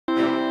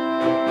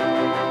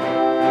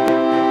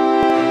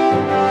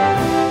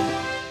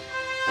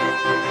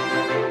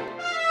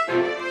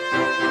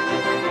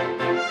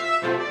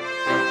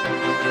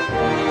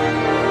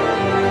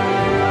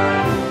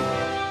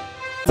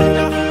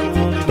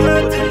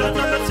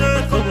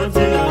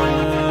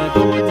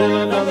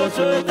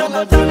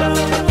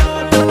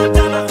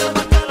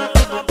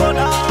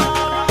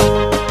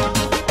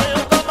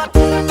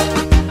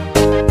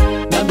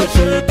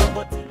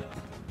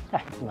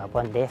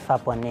Ndefa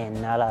pone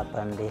nala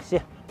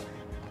pandesi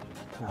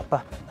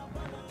apa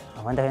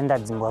awanda henda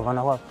dzingwa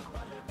vana kwa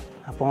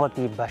apongo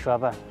ti bashwa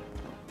pa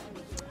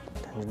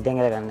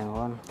dengere kan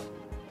ngon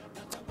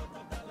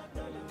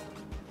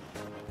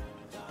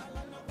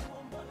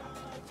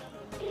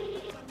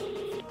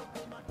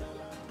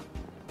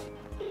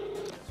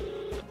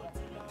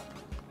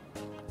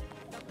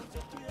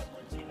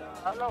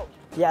Halo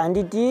ya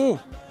anditi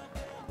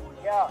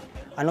ya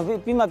ano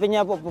pima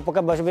penya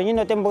poka basho benyi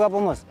no tembo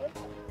kapomos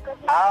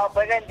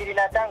bagian diri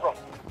natango.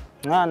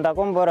 Nganda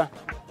kombora.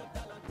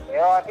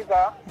 Yo,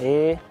 atika.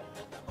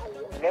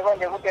 Lego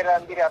ndevu kera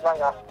ndiri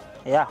apanga.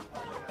 Ya.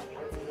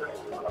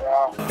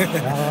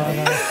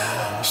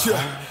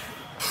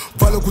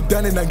 Valo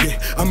kudane nange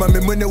ama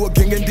memone wo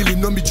genge ndili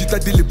no mijita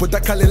dili bota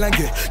kale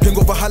lange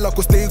gengo bahala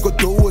ko stay go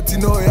do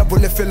tino ya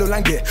bole felo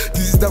lange.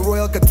 This is the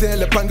royal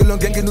cartel pangelo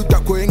genge nu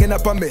tako enge na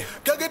pame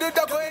kage nu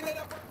tako enge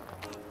na.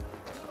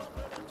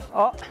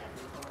 Oh.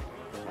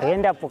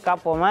 Enda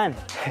pokapo man.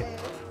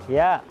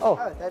 Ya, oh.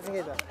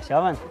 Tadi kita.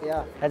 Siaman?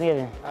 Ya. Tadi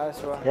kita.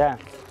 Aswa. Ya.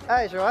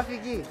 Ayo,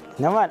 afiki.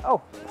 Naman,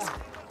 oh.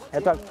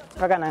 Eto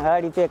kaka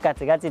nangali pe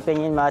kati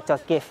penyin ma cho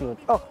kefi.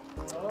 Oh.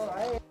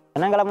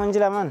 Nangala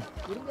monjila man.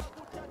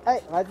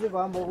 Ai, wazi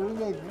kwambo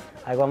kulinya hivi.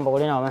 Ai kwambo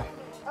kulina man.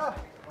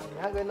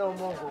 Nyange no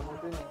mongo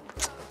mutuni.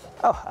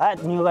 Oh,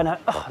 niyo kana.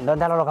 Oh,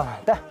 ndandalo lo kama.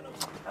 Ta.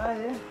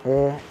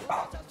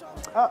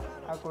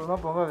 Akuluma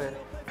bongo vele.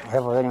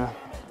 Hepo vele man.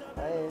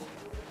 Ai.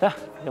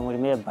 Le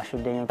mulime basho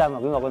denyo kama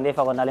kwima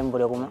kondefa kwa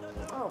nalembule kuma.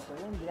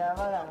 Pendi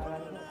abala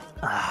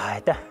ngala.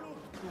 Eta.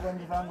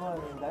 Kundi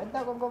fango nda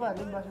kongo ba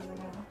limba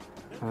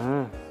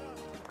shudenya.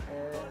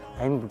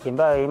 Ai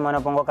mbukimba imana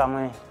pongo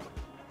kamwe.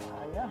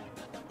 Aya.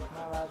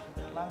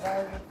 Manga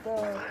to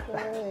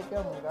ke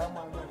munga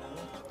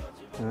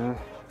mwana.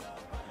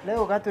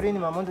 Leo katurini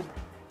mamondo.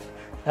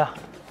 Ya.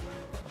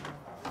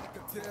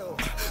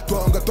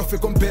 Tonga tofe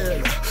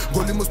compare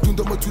goli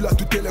mostundo motula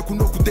tutele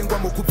kuno kutengwa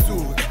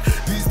mokupsu.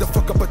 This the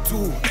fuck up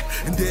too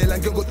ndela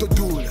ngengo to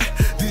do.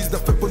 This the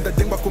fuck ponda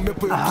dengwa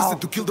komepo listen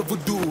to kill the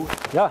voodoo.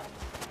 Ya.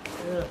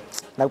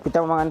 Na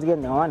kupita manganzike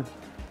ndewan.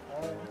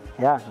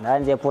 Ya,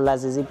 ndanje pola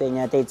zizi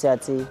penya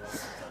tetsatsi.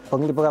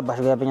 Pongli poka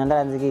basho ya penya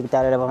ndala nziki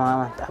kitarele pa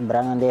mama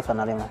branga ndefa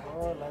nalema.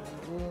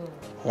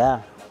 Ya.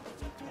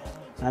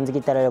 Nanziki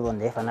kitarele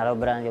bonde fa nalo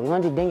branga.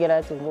 Wimandi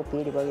dengela tu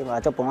ngopiri kwa kima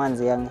acho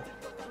ponganzi yange.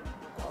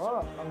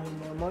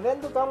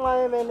 Movendu kama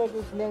emene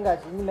kusinenga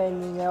chini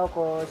minya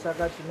ko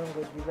saka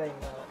chinongo design.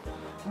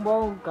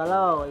 Mbo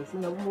kalao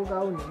isina kumbuka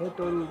uni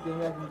netori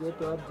kenga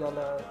ngeto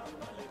ajala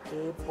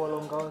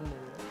polonga uni.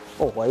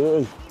 Oh,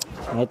 wae.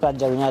 Neto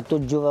ajanya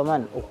tujuva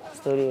man. Oh,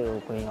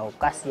 story ko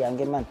kasi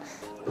yange man.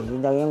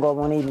 Inda yengo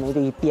moni no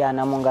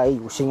ipiana monga I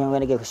usinga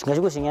ngene ke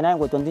kusinga na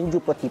ngo tondi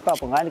jupo tipa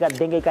ponga ka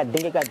denge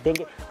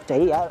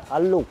chai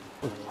allo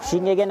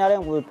usinga ke nale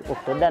ngo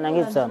toda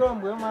nangipsa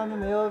Mbwe mami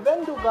meyo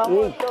vendu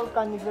kama to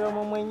kanivero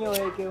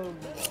mwenyewe ke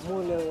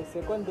mule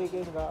sekonde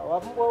ke nga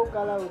wapumbo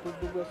ukala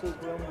utudugo se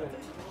kulombe.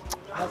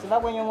 Asina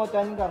kwenye moto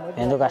aninga mwe.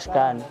 endo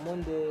kashikani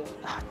Monde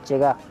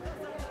chega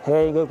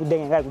hey ngo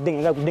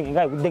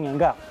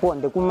kudenga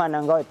ponde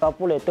kumana ngawe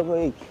papule toko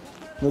hey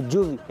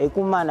nujuvi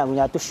ekumana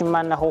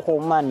kunyatushimana hoho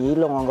mani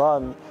ilongo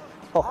ngami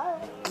oh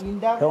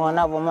inda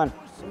nabo man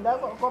inda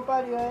ko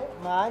pari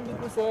maandi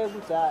kuse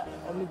kuta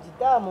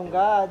omijita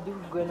munga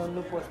digweno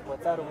no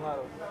postpotaro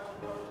ngaro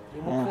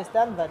dimu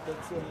festan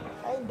vatexe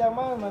ai inda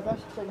mama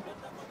makashika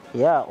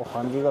ya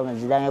ohandiga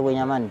ngazidange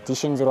kwenyamani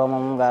tishinzirwa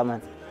munga man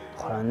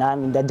khona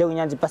ndaje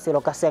kunyanzi paselo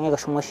kasange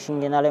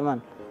kashumoshinge nale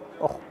man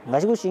oh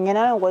ngashi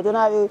nale ngweto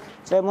nabe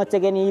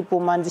semotekeni ipo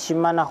manzi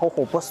shimana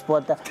hoho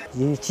postpota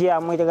yichi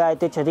amwitega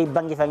ite chodi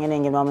bangi fangene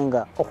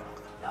ngenomenga oh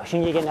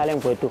shinjike nale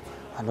ngweto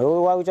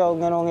ando wakucha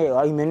ngenonge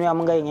imenu ya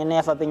munga ngene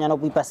yafa penya no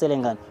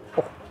kuipaselengana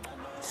oh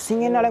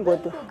singene nale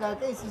ngweto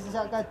kake sisi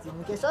sakati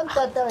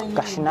nkesantata wenye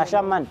kashina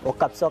shaman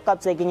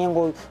okapse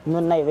kinyengo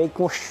nonna ive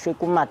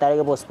kumatare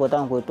ke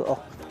postpota ngweto oh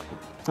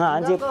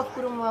anje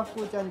kuruma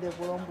kucha nde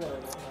kulombo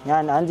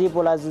yana anje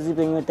pola zizi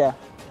penyuta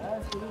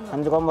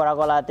anje kombora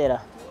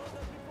kolatera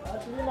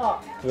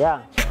yeah.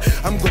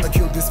 I'm gonna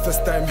kill this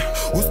first time.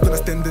 Who's gonna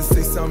stand and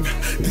say some?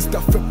 This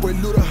stuff boy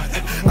lura.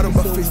 I don't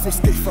face no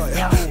skate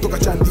fire. Toka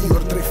chandi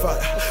or tray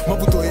fire.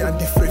 Mabuto e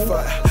andi free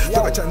fire.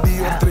 Toka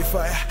chandi or tray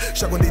fire.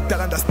 Shagon de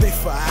talanda stay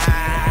fire.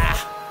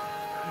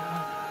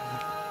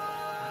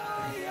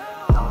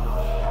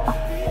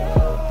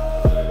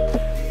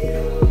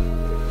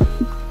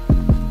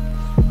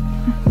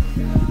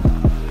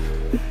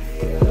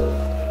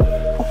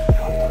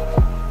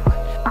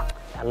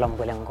 Alam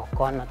boleh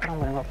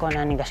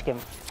ngokona ni gaskem.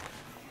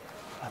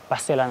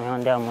 Pasela mi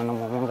onde amono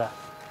munga.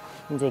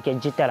 Nje ke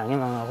jitala ngi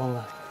manga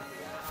konga.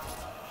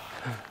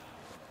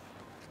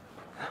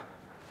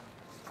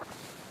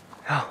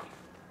 Ya.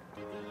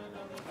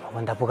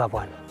 Wanda buka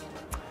bwana.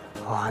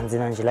 Oh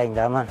anzina njila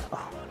indaman.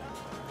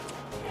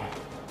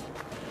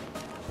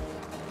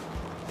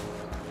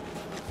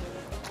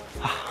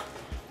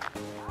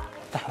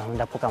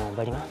 ndapuka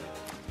Mboli man.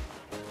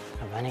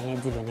 Abana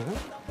ngidzibe ndiko.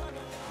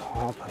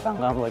 Oh, papa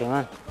Mboli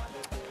man.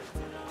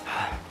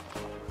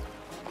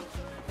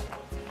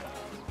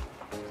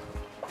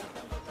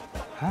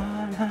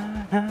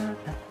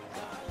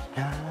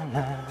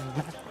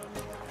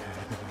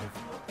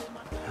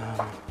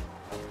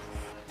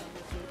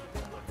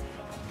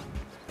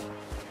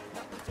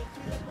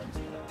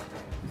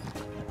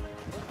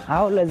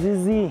 How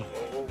Lazizi?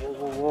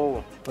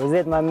 Whoa. Was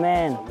it my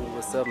man?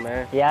 What's up,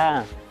 man?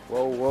 Yeah.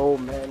 Whoa,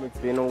 man. It's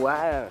been a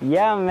while.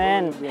 Yeah,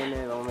 man. Where you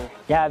been at, homie?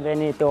 Yeah,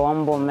 Benito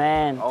Wambo,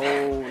 man. Oh,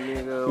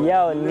 nigga.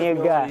 Yo, You nigga. lived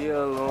over here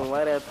alone.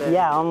 What happened?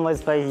 Yeah,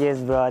 almost 5 years,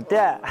 bro.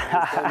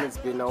 Yeah. It's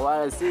been a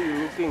while. I see you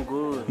looking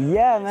good.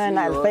 Yeah, man.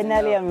 See you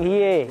Finally, up. I'm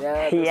here. Yeah,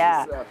 that's Yeah.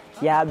 what's up.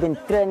 Yeah, I've been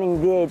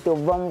training there to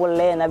Wambo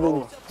Lane. I've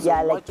been, So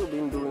yeah, like, what you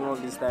been doing all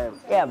this time?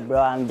 yeah, bro.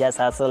 I'm just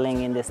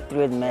hustling in the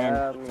street, man.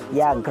 Yeah, I mean, it's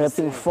Yeah, all the grabbing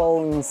same.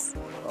 phones.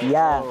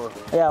 Yeah, Oh.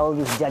 yeah, all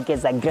these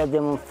jackets. I grabbed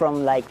them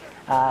from like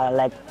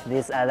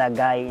this other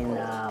guy in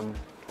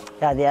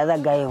yeah, the other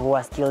guy who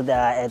was killed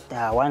at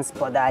one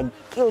spot. I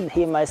killed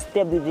him. I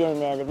stabbed with him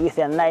with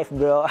a knife,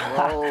 bro.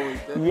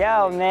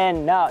 Yeah,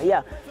 man. Now,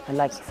 yeah, and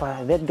like for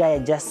that guy, I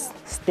just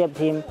stabbed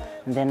him,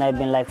 and then I've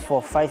been like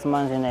for 5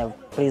 months in a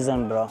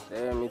prison, bro.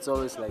 Damn, it's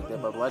always like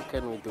that, but what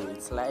can we do?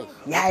 It's life.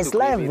 Yeah, it's To keep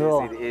life, it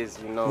bro. as it is,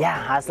 you know. Yeah,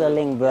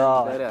 hustling,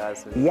 bro. You gotta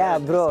hustle. Yeah,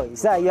 You bro.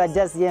 So you are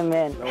just here,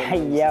 man. No,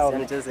 man, Yeah, I'm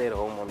man. just at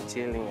home. I'm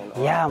chilling and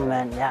all Yeah, that.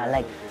 man. Yeah,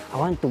 like I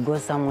want to go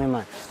somewhere,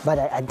 man. But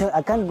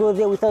I can't go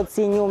there without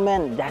seeing you,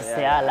 man. That's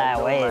Yeah, I like,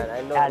 know, wait. man,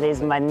 I know, That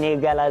is my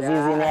nigga,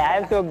 Lazizi. Yeah. I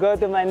have to go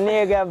to my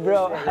nigga,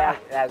 bro.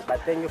 Yeah, but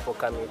thank you for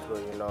coming through,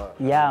 you know.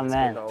 Yeah, It's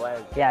man. been a while.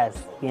 Yeah,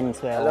 it's been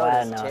for A a lot while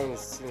has now. changed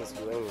since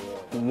you went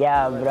here.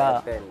 Yeah, What bro.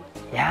 happened?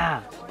 Yeah.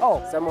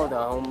 Oh, Some of the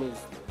homies,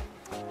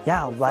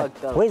 yeah, but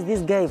fucked up. where's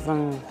this guy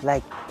from?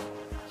 Like,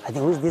 I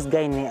think who's this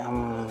guy?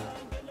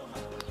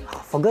 I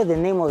forgot the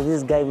name of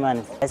this guy,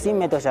 man. I see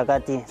him at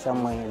Oshakati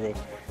somewhere there.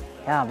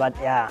 Yeah, but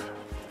yeah.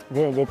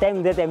 The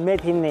time that I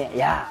met him,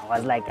 yeah, I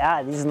was like,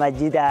 this is my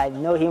Jita. I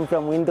know him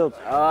from Windhoek.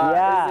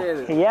 Yeah,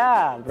 is it?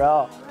 yeah,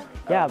 bro.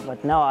 Yeah,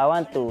 but now I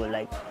want to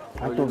like,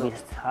 want to be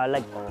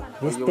like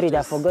this you street. I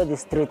just- forgot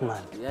this street,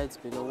 man. yeah, it's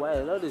been a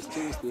while. A lot has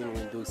changed in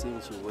Windows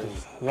since you went.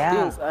 Yeah.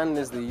 Things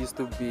honestly used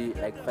to be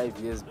like 5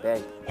 years back.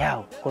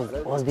 Yeah, because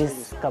all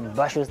these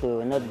kabashos they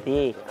were not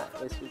there.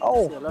 As you can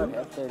Oh. see, a lot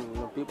happened.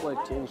 You know, people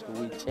have changed.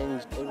 We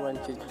changed. Everyone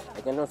changed.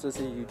 I can also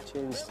say you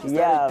changed. You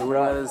Yeah, started doing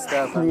bro. other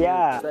stuff. I mean,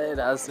 Yeah. you started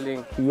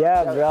hustling.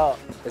 Yeah, bro.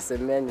 As a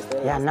man, you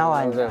started Yeah, now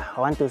hustling I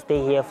want to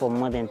stay here for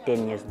more than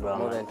 10 years, bro.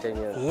 more than 10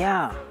 years.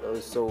 Yeah,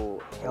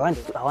 So, I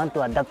want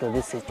to adapt to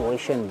this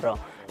situation, bro.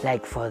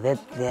 Like for that,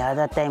 the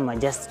other time I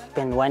just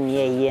spent 1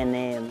 year here and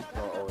then,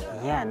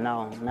 yeah,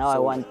 now I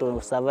So- want to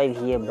survive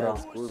here, bro.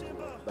 that's good,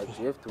 bro. But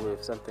you have to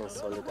have something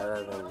solid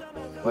other than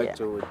what Yeah.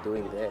 you were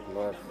doing there.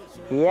 No,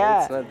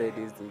 Yeah. It's not that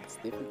easy. It's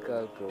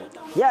difficult, bro.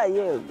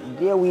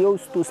 Yeah, we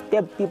used to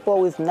stab people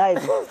with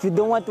knives. If you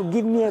don't want to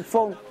give me a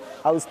phone,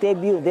 I'll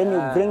stab you. Then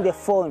you bring the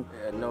phone.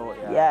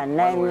 Yeah, One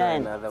 9-9. way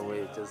or another way,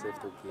 you just have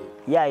to give.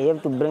 Yeah, you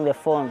have to bring the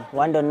phone.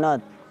 Want or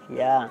not?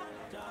 Yeah.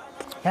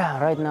 Yeah,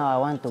 right now I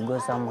want to go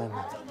somewhere,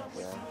 man.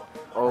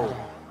 Oh,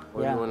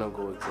 where Yeah. do you want to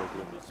go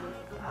exactly?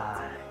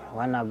 I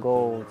wanna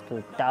go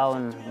to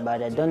town,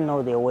 but I don't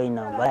know the way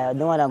now. But I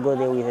don't wanna go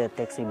there with a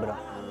taxi, bro.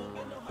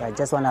 Yeah, I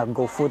just wanna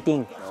go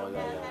footing. Oh, yeah.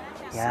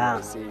 Yeah.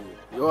 I see.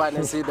 You want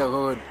to see the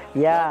hood.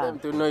 Yeah. You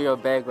want them to know your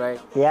bag, right?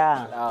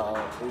 Yeah, Oh,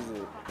 is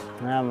it?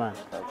 nah, man.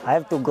 I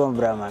have to go,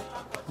 bro, man.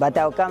 But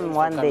I'll come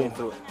one day. Coming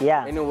through.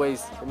 Yeah,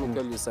 Anyways, let me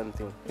tell you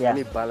something. Yeah. Let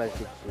me balance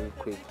it real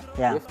quick.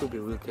 Yeah. You have to be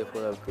real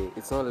careful out there.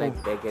 It's not like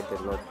back at the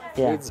north.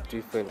 Yeah. It's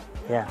different.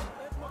 yeah,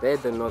 There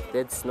at the north,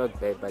 that's not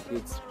bad, but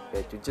it's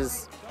bad. You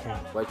just Yeah.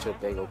 watch your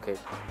bag, okay?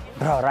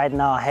 bro. Right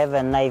now I have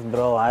a knife,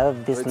 bro. I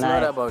have this It's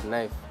knife. not about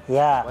knife.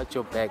 Yeah, Watch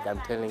your bag, I'm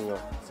telling you.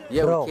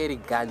 Yeah, Bro. we carry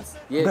guns.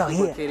 Yeah, Bro,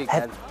 people here, carry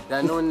have- guns. There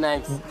are no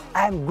knives.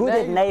 I'm good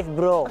at knife,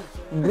 bro.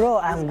 Bro,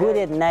 I'm good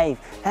at knife.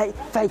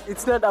 If I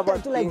It's not about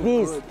touch like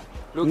being this, good.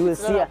 Look, you will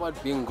it's see. not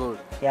about being good.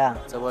 Yeah,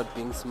 It's about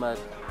being smart.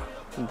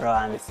 bro,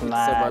 I'm It's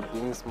smart. about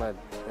being smart.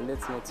 And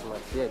that's not smart.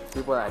 Yeah,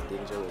 people are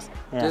dangerous.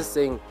 Yeah. Just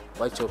saying,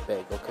 watch your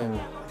back, okay?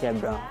 Yeah,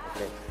 bro.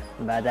 Okay.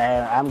 But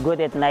I'm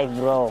good at knife,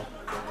 bro.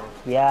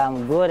 Yeah,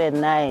 I'm good at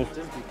knife.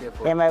 Just be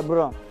careful. Hey, my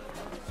bro.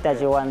 Touch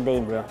you one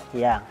day, bro.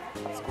 Yeah.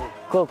 Let's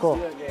go. Cool.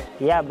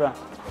 Yeah, bro.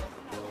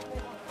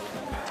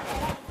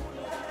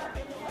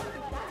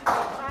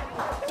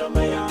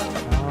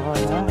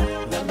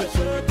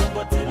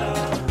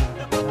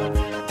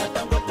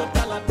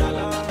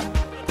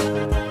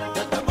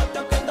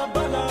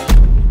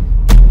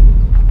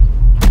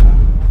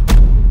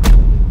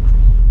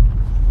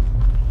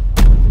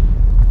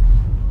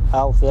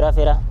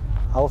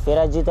 Au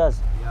fira Justus.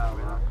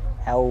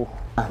 Au.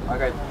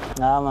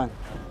 Man.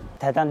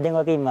 Tatang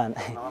dengo kay man.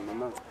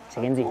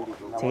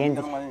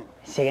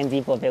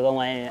 Segenzi po pego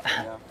man.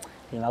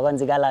 Di magon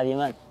sigala bi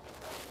man.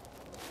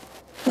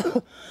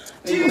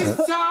 Jesus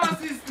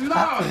is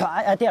Lord.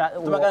 Atira.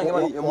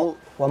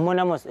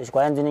 Wamona mos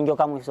iskwayanzi ningo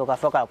kamu soka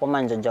foka kwa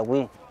manja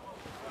jagwi.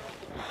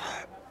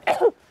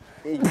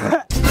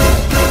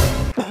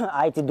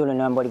 Ai ti dulu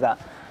namboli ka.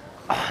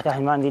 Dah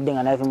man di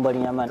dengan life mboli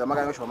nyaman. Sama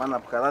kan show man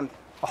apkaran.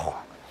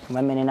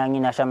 Mami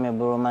nangin asam me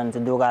bro man tu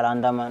dua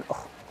kalanda man.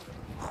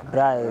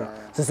 Bra,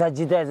 susah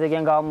jita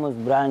sekian kamu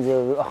branche.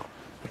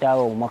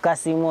 Tahu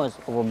makasih mus,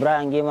 obo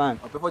brange man.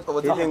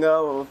 Obo tenga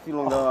obo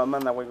film da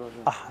man na wego.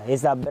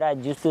 Esa bra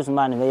Justus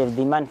man,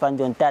 the man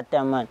fanjon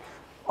tata man.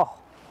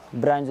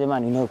 Branche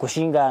man, ino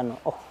kushingano.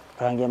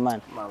 Brange man.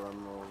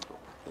 Malano.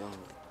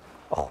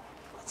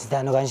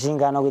 Kita no kan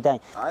shingano kita.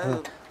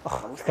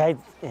 Kait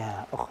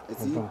ya.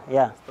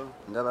 Ya.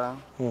 Ndala.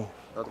 Ya.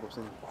 Datu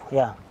kopsen.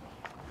 Ya.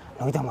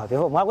 No kita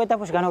mau kita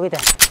pushkano kita.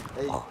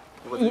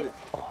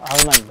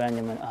 Aku man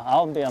branche man.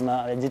 Aku ambil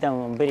sama jita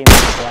memberi man.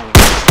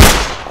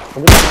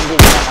 Kemudian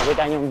aku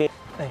tanya umbi.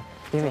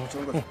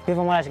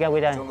 Pipo malas ka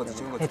kita.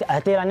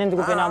 Tela nen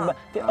tuku pena.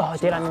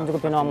 Tela nen tuku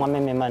pena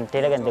mame man.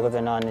 Tela kan tuku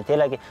pena.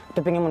 Tela ki tu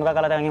pingin mun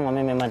kakala tangi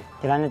mame man.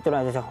 Tela nen tu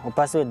aja.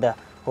 Pasu da.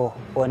 O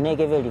ne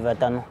ke veli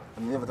vatano.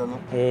 Ne vatano.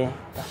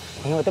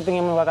 Ini tu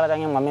pingin mun kakala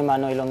tangi mame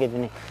man ilonge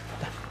tini.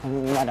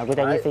 Mana aku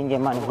tanya singe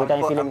man. Aku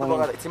tanya film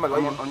ko. Sima ko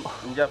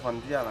nja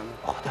fandia lan.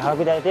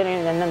 Aku tanya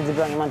tela nan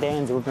zibang man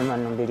tanya zup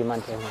man umbi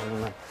man tanya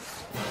man.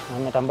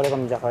 Mame tambale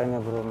kam jafar me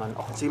bro man.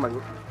 Sima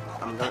ko.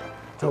 Amda.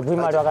 Coba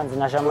madu akan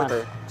senasya man.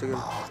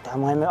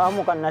 Tamu eme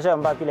amu kan nasya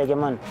mbaki lagi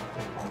man.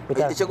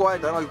 Ice ko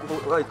ay dama ko.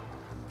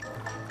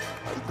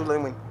 Itu lagi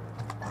man.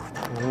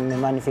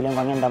 Memang film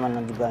kangen daman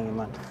nanti bang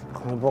man.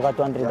 Kami buka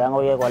tuan tri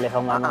dango ya kuali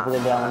fama man kuda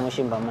dia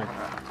musim man.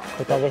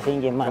 Kita ke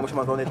sini man.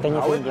 Kita ni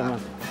sini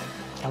man.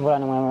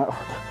 Campuran man.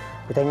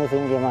 Kita ni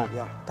sini man.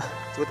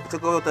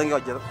 Cukup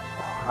tengok aja.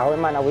 Awe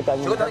man aku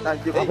tanya.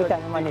 Aku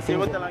tanya man ni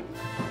sini.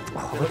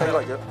 Aku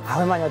tengok aja.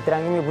 Awe man yang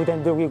terang ini bukan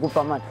jogi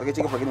kupa man. Pakai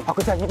cukup begini.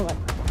 Aku tanya man.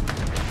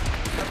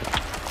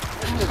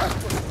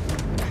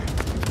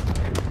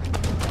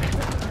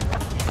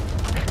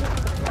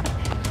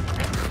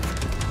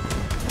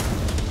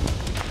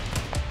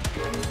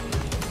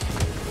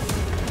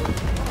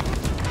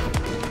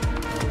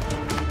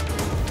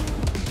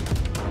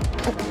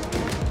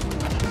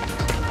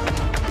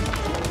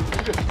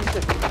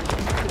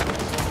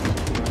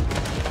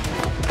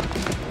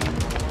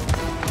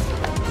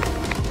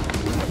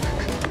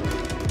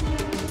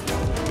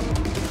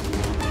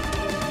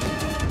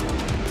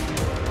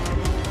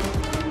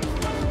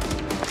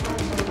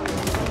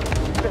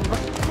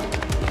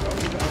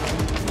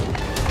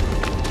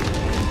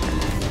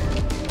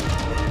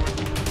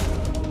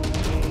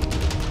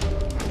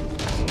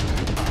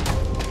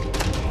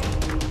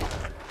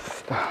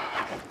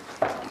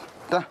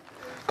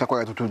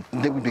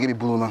 Ndegu bigebe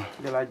buluna.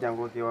 Dela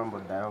jango ke wambo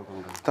dayo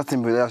kunga.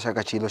 Tatsimbele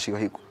ashaka chilo shika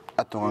hiku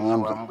atonga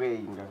ngamzo.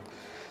 Inga.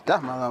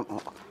 Da mala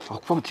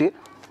akufamti.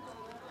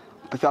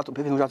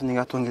 Pepe nujato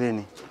ninga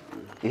tongeleni.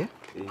 Eh?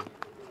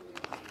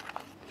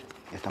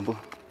 Ya tambo.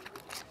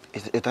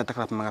 Eta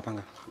takala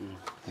panga.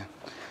 Ya.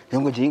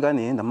 Yango jinga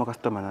ni ndamo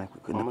customer na.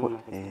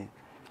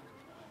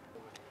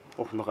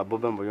 No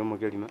kaboba mboyo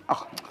mogelima.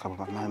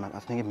 Kaboba mama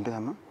atenge mbele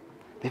ma.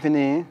 Pepe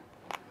ni.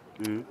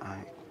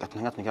 Ai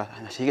tatnga tninga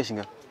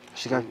shika.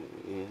 Shika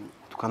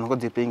tukanoka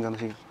depinga no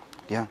shika.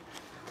 Ya.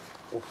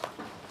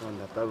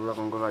 Anda tabula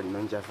kongo bali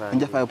njafa.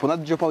 Njafa pona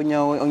jopa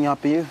onya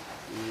pe.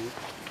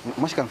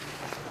 Mashkan.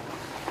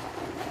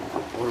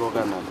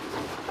 Ologana.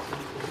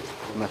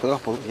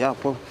 Matoka po ya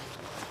po.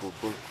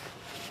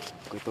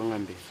 Ko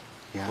ngambe.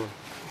 Ya.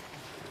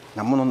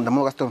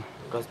 Namono custom.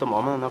 Custom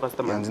mama na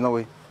custom. Ya ndina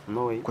we.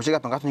 No way. Kushika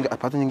panga tunga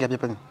apatu nyingi apya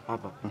pani.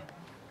 Apa?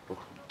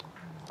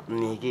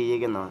 Ni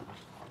yege na.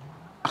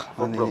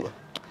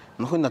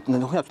 Nuhuna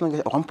tunga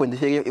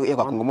 1.5 ya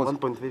kwa kongomo.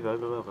 1.5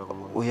 ya kwa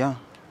kongomo. Oya.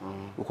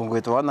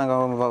 Ukongweto wana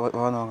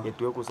wana.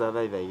 Yetu ku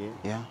survive ye.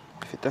 Ya.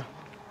 Fita.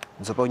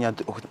 Zopa nya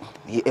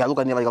ya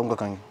luka ni bali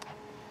kangi.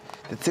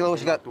 Tsilo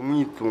shika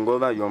tumitu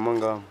ngoba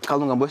yomanga.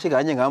 Kalunga mbo shika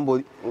anye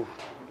ngambo.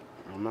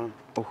 Mama.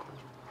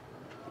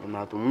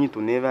 Na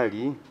tumitu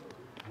nevali.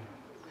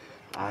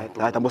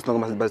 Ai tambos no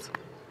mas bas.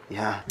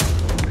 Ya.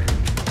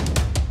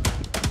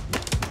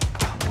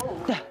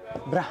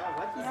 Bra.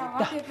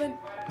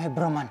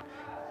 Bro man.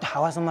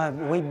 Hawa sama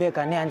way back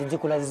ane andi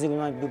jikula zigu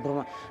ma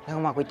bro man.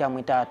 Ngama kuita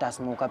muita atas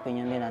muka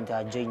penya ndena andi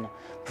ajoina.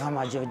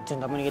 Mama jo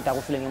jonda muni kita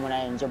ku feeling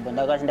mona enje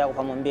bonda ga nda ku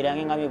famo mbira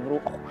ngi ngami bro.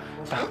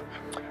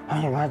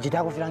 Ai ma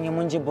jita ku feeling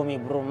munje bomi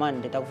bro man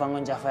ndeta ku fango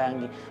njafa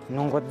yangi.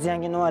 Nongo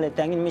dziangi no wale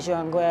tangi misho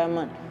yango ya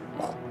man.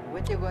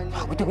 Wete gani?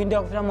 Akuti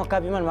kwenda ku feeling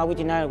mokapi man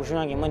makuti naye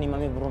kushuna ngi mani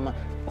mami bro man.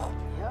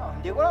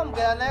 Ndikola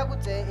mgana naye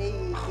kutse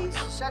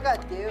shaka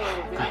teo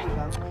bendi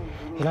kamwe.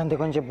 Ilande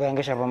konje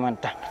boyange shapa man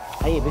ta.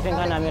 Ai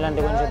bifenga na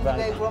milande konje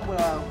boyange.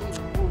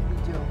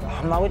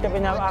 Mawita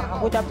pena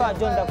akuta pa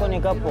jonda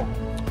kone kapo.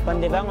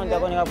 Pande bango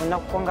ndakone kapo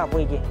nakukonga po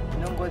iki.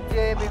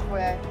 Nongotie befo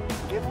ya.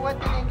 Befo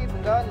wate ningi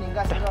bingawa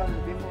ningasika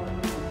befo.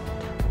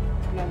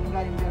 Ya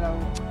ningali mbela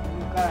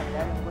ukara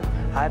ndari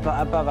ngoti.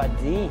 Apa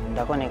vadi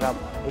ndakone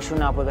kapo.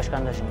 Ishuna hapo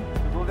ikashikanda shimo.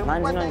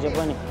 Manzi nonje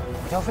bone.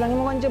 Tafulani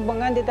mkonje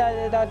bangande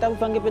ta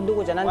kufange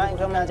peduko cha nandi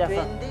kutama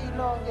njafa.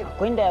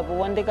 Kwenda hapo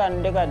wandeka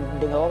ndeka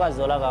ndinga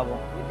wakazola kapo.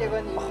 Ndeko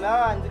ni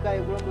mawa ndika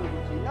ikulombo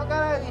kuti.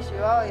 Nokala ishi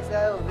wao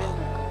isayo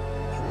bendi.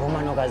 Bro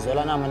man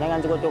ukazola na man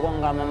nganzi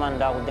kotokonga mama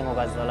nda kutengo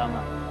kazola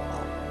man.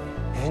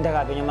 Vinda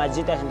kapenya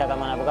majita shinda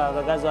kama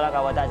na kazola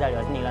ka wata jali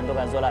wasini lando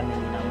kazola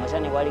mimi na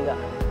mashani kwalika.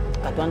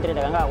 Katwantre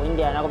kanga ku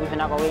India na ko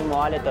bifena ko we mo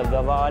wale to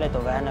baba wale to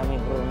gana mi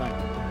bro man.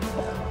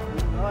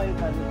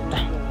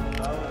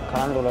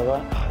 Kalando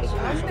laga.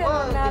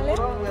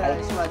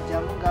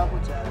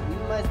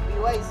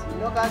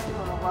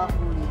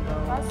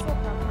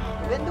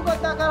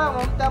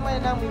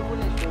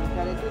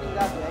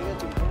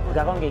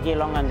 Kakong kiki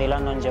long andila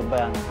non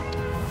jebang.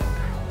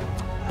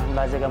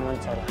 Ambaze ka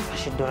monchara.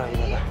 Ashidora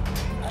hidaga.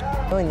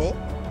 Only?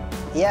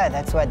 Yeah,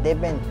 that's what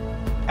happened.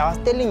 I was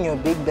telling your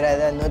big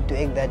brother not to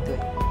act that way.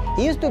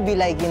 He used to be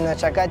like in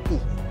Chakati.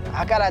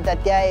 Akara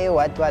tatia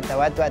what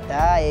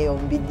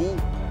ombidi.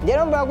 They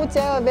don't bring good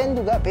say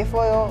benduga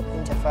before yo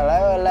inchafala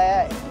yo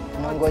la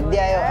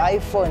nongodia yo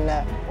iPhone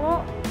na.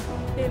 Oh,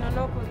 they no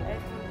iPhone.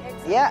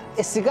 Yeah,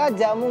 esiga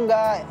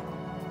jamunga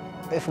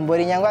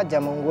efumbori nyangwa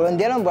jamungulo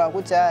ndero mbwa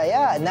kucha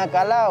ya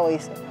nakala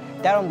oisa.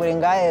 Taro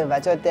mburengaye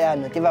bachote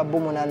ano tiva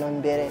bumu na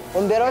nombere.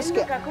 Ombere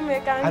oske.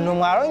 Ano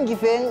mwaro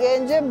ngifenge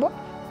njebo.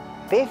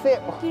 Pefe.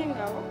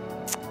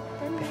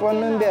 Before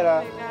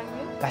nombera.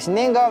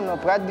 Kashinenga no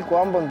pradi ko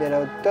ambo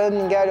mbera. To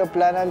ningalio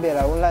plana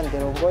mbera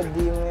ulandero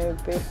godi mwe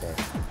pefe.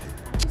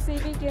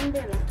 Usivi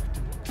kembera.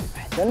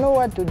 I don't know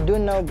what to do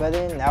now, but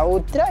then I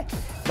will try.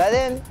 But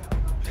then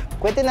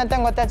kwete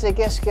natango tache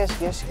kes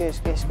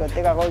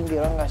koteka ko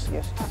ngironga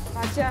kes.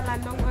 Achala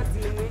ndongo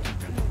zimwe.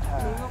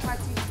 Ningo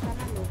pati.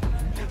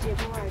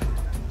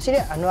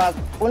 Sire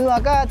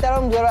unwaka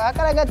taro mgoro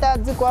akaraga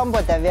tazi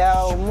kwambo tavya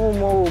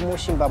mumo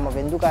mushimba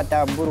mavenduka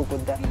taburu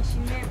kuda.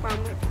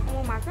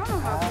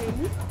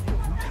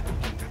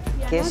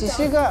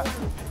 Kesishika.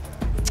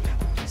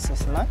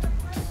 Sisma.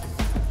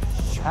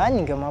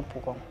 Ninge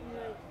mapuko.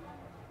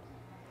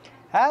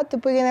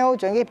 Tupigine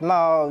uchonge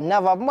ma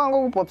nava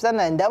mbango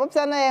kupopsana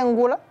ndapopsana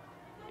yengula.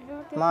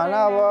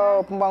 Mana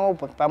wa mbango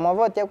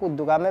pamavote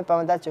kuduka me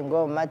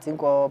pamotachongo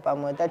matsingo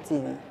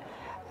pamotati.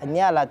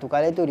 Nyala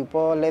tukale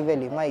tulipo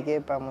level maike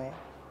pamwe.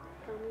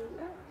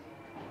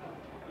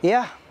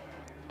 Yeah.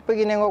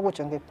 Tupigine ngo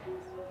kuchonge.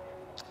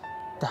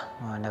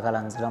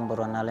 Ndakala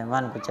nzilamboro nale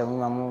man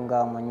kuchanguma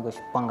munga manyiko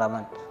Oshiponga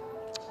man.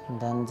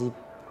 Ndanzi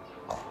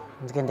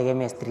ndikendeke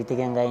me street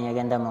kenga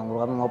nyagenda manguru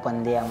kama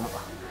ngopande ama.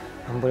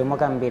 Ambule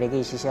makambere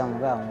kishisha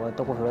mga ngo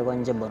tokuvule ko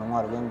nje bono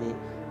ngwaro gendi.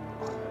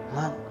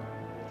 Man.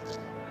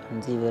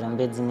 Nzivera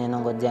mbedzi neno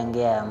ngo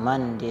dyange ya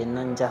man ndi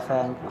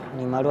nonjafa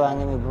ni malu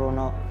wange mi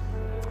Bruno.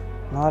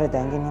 Nore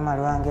tangi ni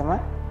malu wange man.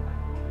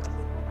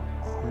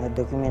 Ne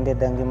documented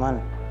tangi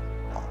man.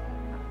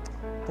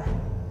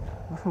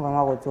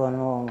 Mama ko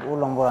tuano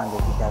ulombola ndio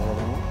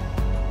kitavele ni.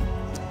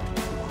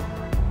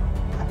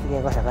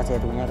 Apige kwa shakati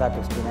dunia ka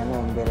to spina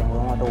no mbele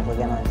ngoma to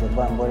kupigana nje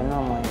bambo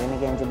no mo ni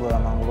kenji bora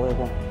mangulo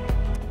ko.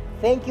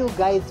 Thank you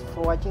guys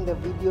for watching the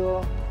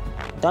video.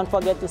 Don't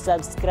forget to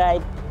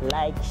subscribe,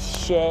 like,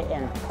 share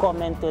and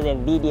comment to the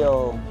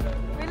video.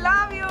 We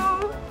love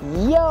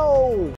you. Yo!